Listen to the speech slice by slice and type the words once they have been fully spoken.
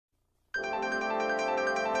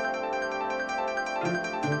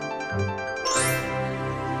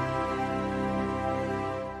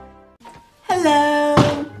Hello!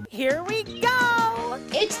 Here we go!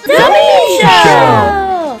 It's the Dummy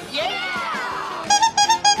Show! Yeah!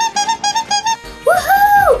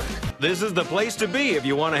 Woohoo! This is the place to be if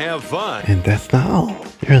you want to have fun. And that's not all.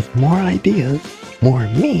 There's more ideas, more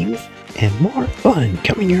memes, and more fun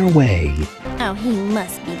coming your way. Oh, he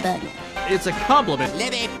must be bugging. It's a compliment.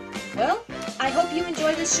 Libby! Well, I hope you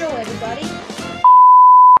enjoy the show, everybody.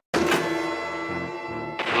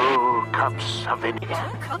 2 cups of vinegar.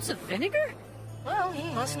 2 cups of vinegar? Well,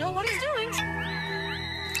 he must know what he's doing.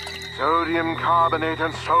 Sodium carbonate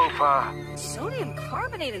and sulfur. Sodium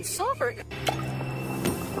carbonate and sulfur?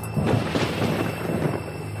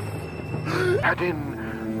 Add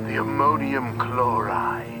in the ammonium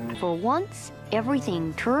chloride. For once,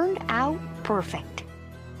 everything turned out perfect.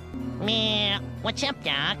 Meh. What's up,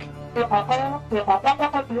 Doc?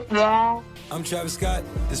 I'm Travis Scott.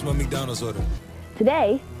 This is my McDonald's order.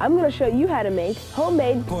 Today, I'm going to show you how to make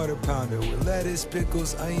homemade Quarter pounder with lettuce,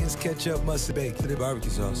 pickles, onions, ketchup, mustard, bacon, and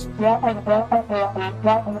barbecue sauce.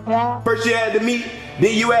 First you add the meat,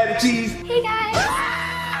 then you add the cheese. Hey, guys!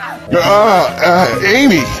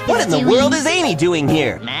 Amy! What in the world is Amy doing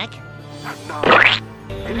here? Mac?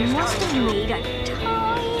 You must have made a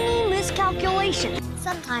tiny miscalculation.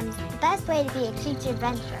 Sometimes the best way to be a creature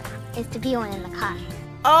adventurer is to be one in the car.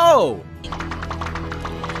 Oh!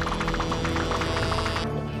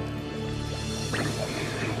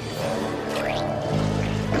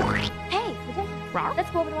 Hey, let's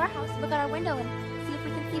go over to our house, look out our window, and see if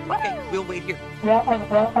we can see more. Okay, we'll wait here. Okay.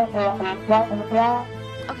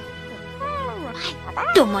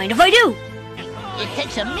 Don't mind if I do. It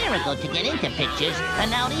takes a miracle to get into pictures,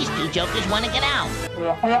 and now these 2 jokers want to get out.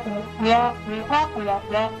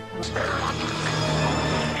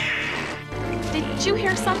 Did you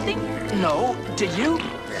hear something? No, did you?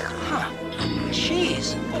 Huh.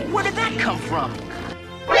 Jeez, where did that come from?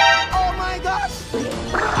 Oh my gosh!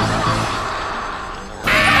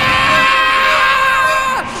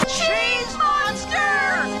 Cheese monster!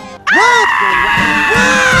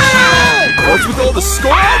 What's with all the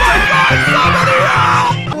score? Oh my God!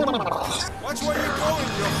 Somebody help! Watch where you're going,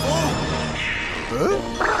 you fool!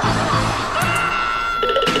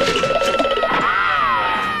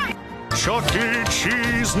 Chuck E.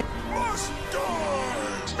 Cheese.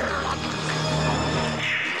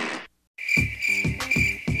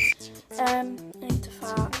 I need to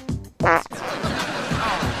fart.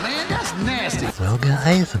 Man, that's nasty. Well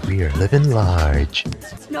guys, we are living large.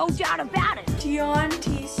 No doubt about it. Teon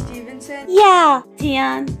T. Stevenson. Yeah,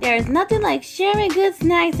 Teon. There's nothing like sharing good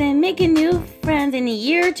snacks and making new friends in the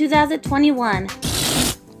year 2021.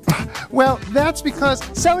 Well, that's because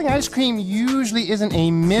selling ice cream usually isn't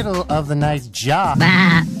a middle-of-the-night job.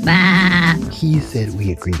 Bah, bah. He said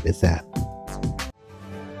we agreed with that.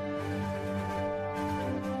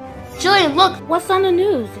 Julian, look! What's on the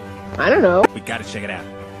news? I don't know. We gotta check it out.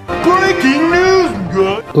 Breaking news,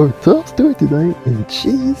 good! Our top story tonight is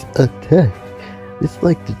Cheese Attack. It's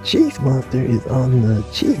like the cheese monster is on the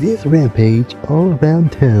cheesiest rampage all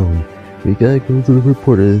around town. We gotta go to the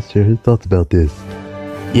reporter to share his thoughts about this.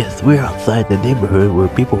 Yes, we're outside the neighborhood where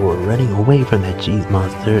people were running away from that cheese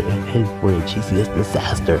monster and headed for the cheesiest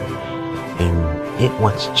disaster. And it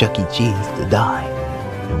wants Chuck E. Cheese to die.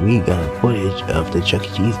 And we got footage of the Chuck E.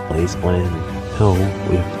 Cheese place when hell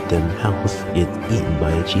if the house gets eaten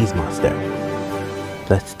by a cheese monster.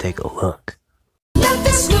 Let's take a look. Let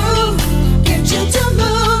this groove get you to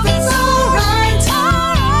move. It's alright,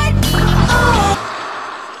 alright.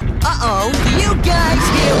 Uh-oh, do you guys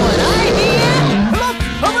hear what I hear? Look,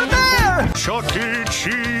 over there! Chuck E.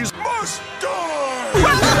 Cheese must die!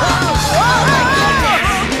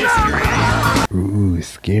 Ooh,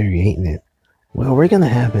 scary, ain't it? Well, we're gonna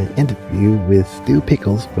have an interview with Stu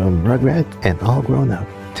Pickles from Rugrats and All Grown Up,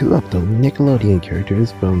 2 of the Nickelodeon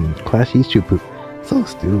characters from Clashy's Chupu. So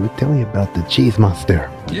Stu, tell me about the cheese monster.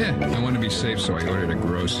 Yeah, I want to be safe, so I ordered a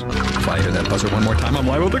gross. If I hear that buzzer one more time, I'm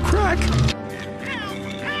liable to crack.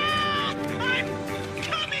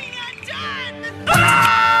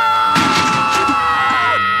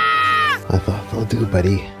 I thought so too,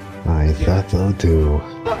 buddy. I thought so too.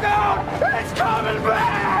 Look out! It's coming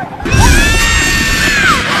back!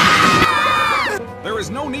 There is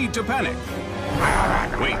no need to panic.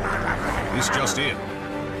 Wait, this just in.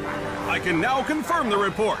 I can now confirm the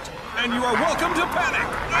report, and you are welcome to panic.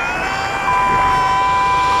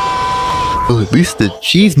 Well, at least the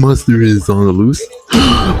cheese monster is on the loose.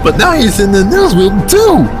 But now he's in the newsroom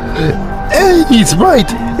too! And he's right!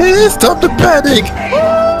 It is time to panic!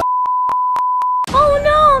 Oh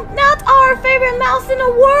no! Not our favorite mouse in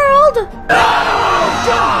the world!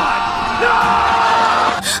 God! No!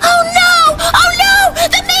 Oh no! Oh no!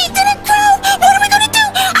 The maid didn't grow! What are we gonna do?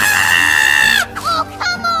 Ah! Oh,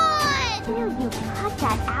 come on! You cut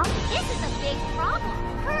that out. This is a big problem.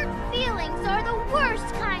 Hurt feelings are the worst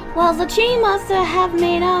kind. Well, the cheese monster have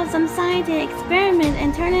made out some scientific experiment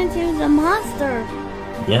and turned into the monster.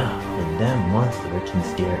 Yeah, and that monster can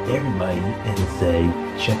scare everybody and say,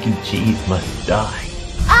 Chuck E. Cheese must die.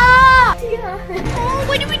 Ah! Oh,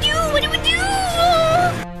 what do we do? What do we do?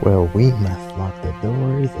 Well, we must lock the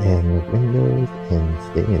doors and windows and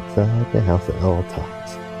stay inside the house at all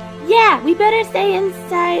times. Yeah, we better stay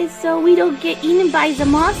inside so we don't get eaten by the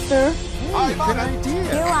monster. Oh, good idea.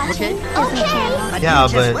 You're watching? Okay. Yeah,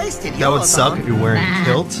 but that would suck if you're wearing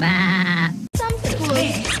kilts. Some schools,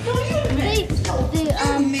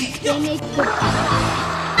 they make the...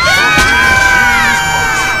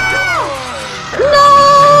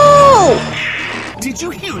 No! Did you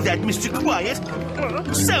hear that, Mr. Quiet?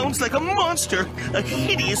 Sounds like a monster. A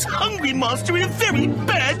hideous, hungry monster in a very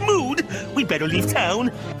bad mood. We better leave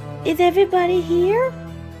town. Is everybody here?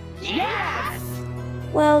 Yes!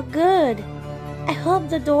 Well, good. I hope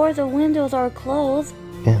the doors or windows are closed.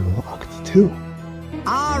 And locked too.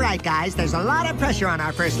 Alright guys, there's a lot of pressure on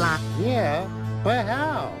our first line. Yeah, but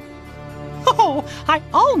how? Oh, I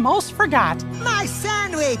almost forgot. My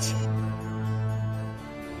sandwich!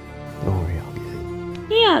 Don't worry, I'll get it.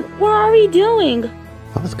 Teon, what are we doing?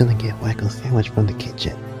 I was gonna get Wacko's sandwich from the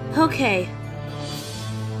kitchen. Okay.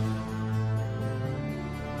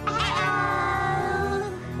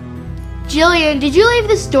 Jillian, did you leave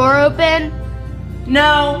this door open?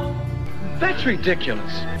 No. That's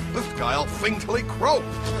ridiculous. This guy'll think till he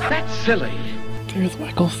croaks. That's silly. There's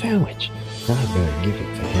Wacko's sandwich. I better give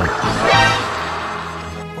it to him.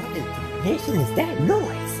 What in the nation is that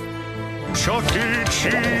noise? Chuck E.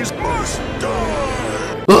 Cheese must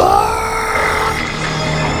die!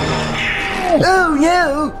 Oh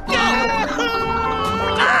no!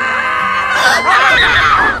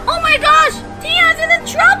 Oh my gosh! Teon's in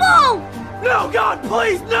trouble! No, God,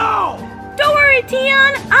 please, no! Don't worry,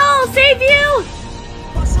 Teon! I'll save you!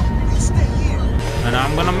 And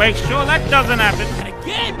I'm gonna make sure that doesn't happen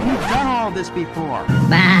Again? You've done all this before.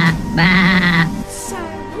 Bah, bah.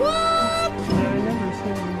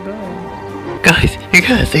 Guys, you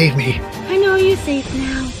gotta save me! I know you're safe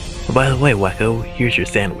now. By the way, Wacko, here's your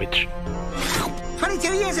sandwich.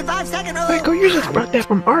 22 years and 5 seconds. Wacko, you just brought that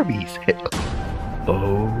from Arby's.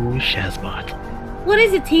 Oh, Shazbot. What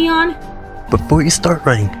is it, Teon? Before you start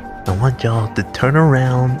running, I want y'all to turn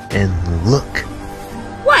around and look.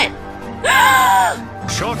 What?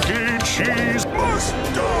 Chuck E. Cheese must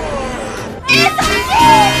die! It's a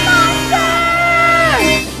cheese monster!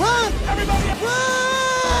 Run! Everybody, run!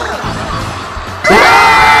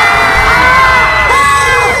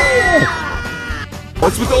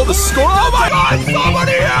 What's with all the score? Oh my God!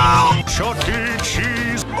 Somebody help! Chuck E.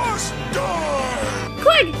 Cheese must die!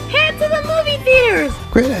 Quick, head to the movie theaters!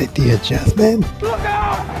 Great idea, Jasmine. Look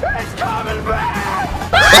out! It's coming back!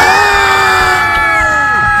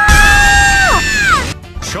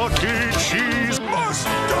 Chuck E. Cheese must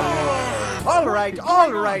die! All right,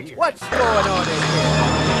 what's going on in here?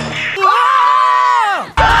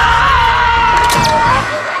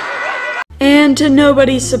 And to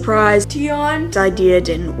nobody's surprise, Teon's idea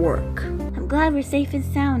didn't work. I'm glad we're safe and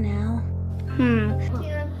sound now.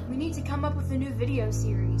 We need to come up with a new video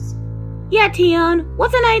series. Yeah, Teon,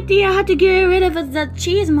 what's an idea how to get rid of the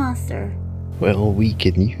cheese monster? Well, we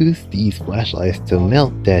can use these flashlights to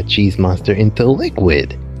melt that cheese monster into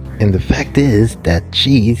liquid. And the fact is that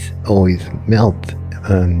cheese always melts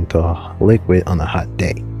into liquid on a hot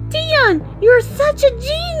day. Teon, you're such a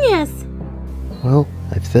genius! Well,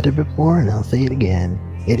 I've said it before and I'll say it again.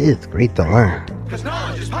 It is great to learn. Because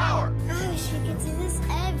knowledge is power. I wish we could do this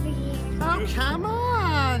every year. Oh, come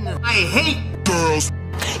on! I hate girls.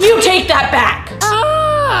 You take that back!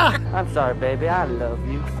 I'm sorry, baby. I love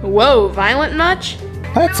you. Whoa, violent much?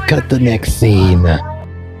 Let's cut the next scene.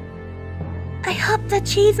 I hope the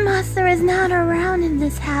cheese monster is not around in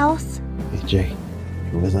this house. Hey Jay,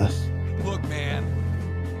 you with us? Look, man.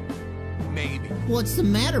 Maybe. What's the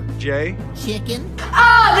matter, Jay? chicken?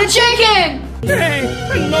 Ah, the chicken! Hey,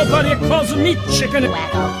 nobody calls me chicken.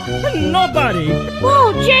 Nobody.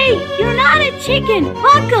 Whoa, Jay, you're not a chicken.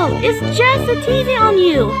 Wacko, it's just a teasing on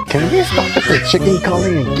you. Can we stop with the chicken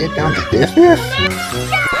calling and get down to business?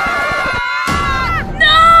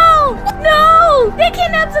 No! They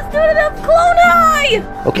kidnapped the student of Clone High!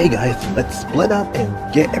 Okay guys, let's split up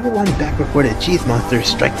and get everyone back before the cheese monster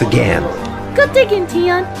strikes again. Good thinking,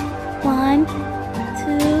 Teon. 1, 2,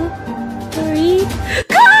 3,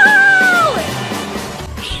 go!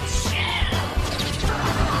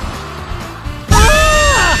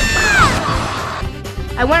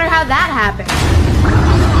 how that happened.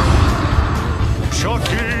 Chuck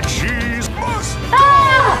E. Cheese must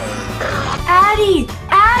Ah! Addie!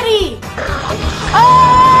 Addie! Oh!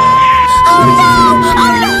 Oh no!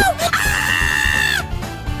 Oh no!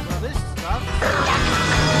 Well, this stuff.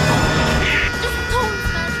 Don't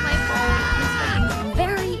smash my phone. I'm sending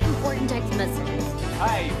very important text messages.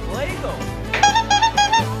 Hey, legal.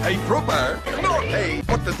 Hey, Trooper! Naughty!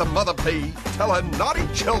 What did the mother bee tell her naughty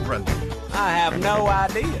children? I have no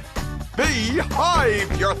idea.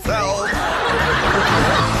 Behave yourself!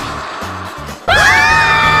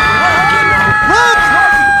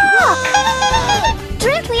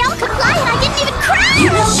 Drink, we all could fly and I didn't even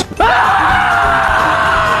crash!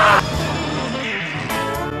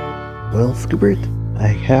 Well, Scoobert, I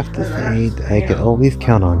have to say that I can always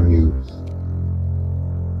count on you.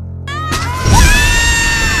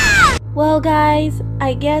 Well, guys,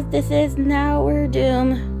 I guess this is now we're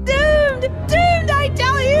doomed. Doomed! Doomed, I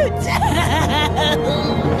tell you!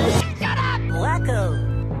 Shut up, wacko!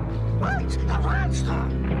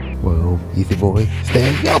 Well, easy boy,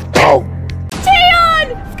 stand up. Go!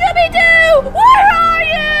 Teon! Scooby-Doo! Where are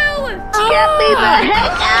you? Get me the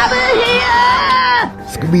heck out of here!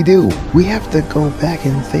 Scooby-Doo, we have to go back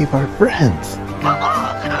and save our friends.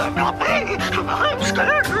 Not me! I'm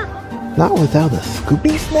scared! Not without a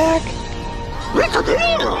Scooby snack? What's the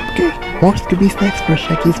deal? Okay, more Scooby snacks for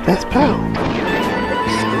Shaggy's best pal.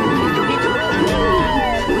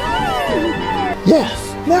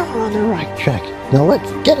 Yes, now we're on the right track. Now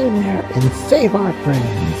let's get in there and save our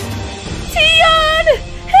friends. Teon!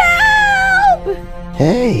 Help!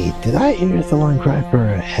 Hey, did I hear someone cry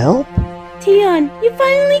for help? Teon, you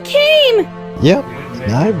finally came! Yep,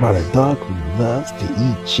 and I brought a dog who loves to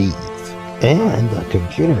eat cheese. And a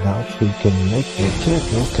computer mouse who can make your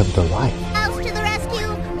characters come to life. Mouse to the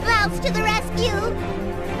rescue! Mouse to the rescue!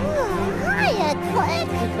 Oh, hiya, Click!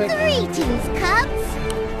 Greetings, cubs!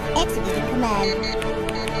 Executing command.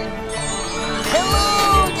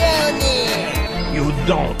 Hello down there! You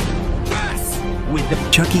don't mess with the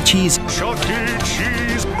Chuck E. Cheese. Chuck E.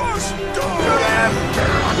 Cheese must go!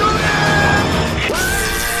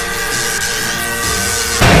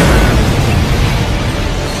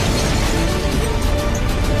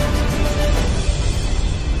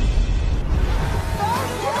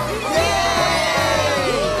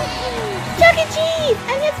 Chuck E. Cheese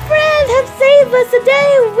and his friends have saved us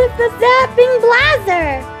today with the zapping blaster!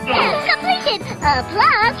 Completed!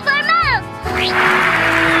 Applause for Mouse!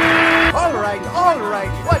 All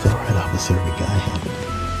right. What's That's alright, officer, we got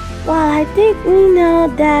him. Well, I think we know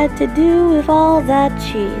that to do with all that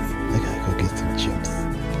cheese. I gotta go get some chips.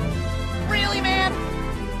 Really, man?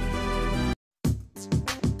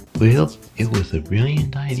 Well, it was a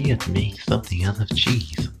brilliant idea to make something out of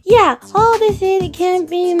cheese. Yeah, all they said it can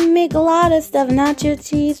be make a lot of stuff, nacho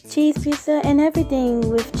cheese, cheese pizza, and everything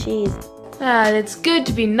with cheese. It's good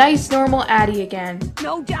to be nice, normal Addie again.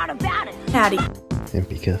 No doubt about it. Addie. And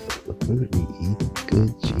because of the food we eat,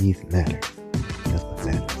 good cheese matters. That's what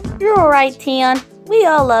matters. You're right, Teon. We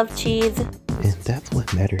all love cheese. And that's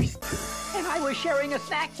what matters too. And I was sharing a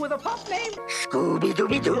snack with a pup named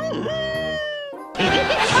Scooby-Dooby-Doo!